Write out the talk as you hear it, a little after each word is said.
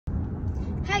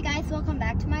Hi guys, welcome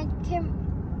back to my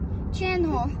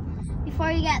channel.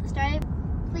 Before you get started,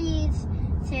 please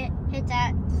hit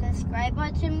that subscribe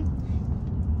button,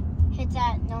 hit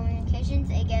that notifications.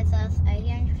 It gets us a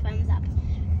huge thumbs up.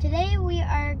 Today we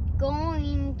are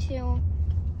going to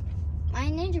my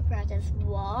ninja practice.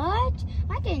 What?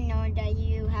 I didn't know that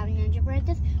you have ninja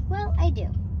practice. Well, I do.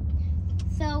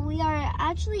 So we are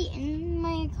actually in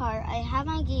my car. I have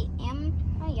my gate and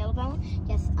my yellow belt.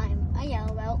 Yes, I'm a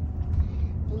yellow belt.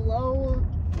 Below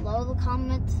the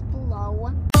comments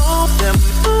below.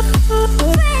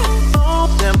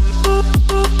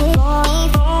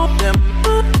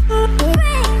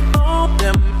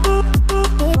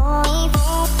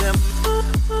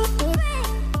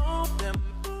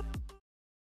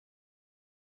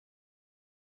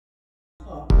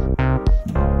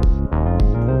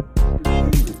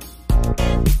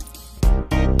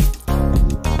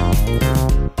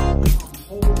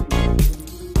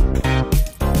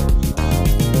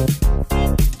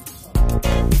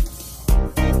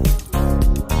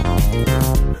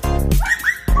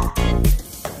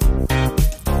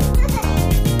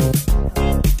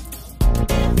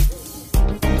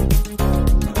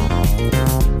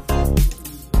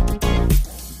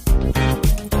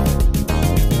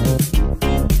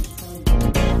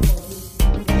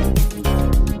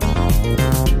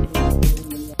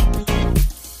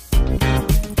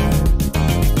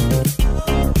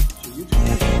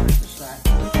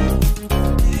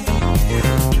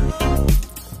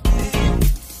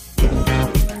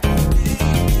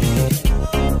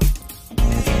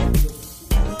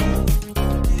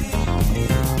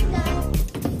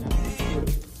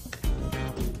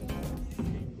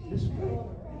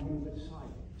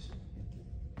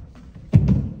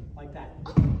 Like that.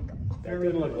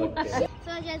 Very look like that.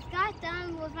 So I just got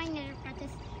done with my ninja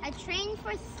practice. I trained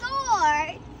for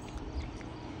swords.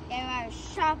 They are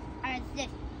sharp as this.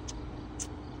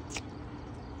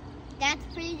 That's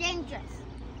pretty dangerous.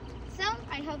 So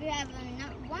I hope you have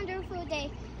a wonderful day.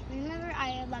 Remember,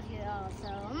 I love you all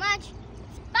so much.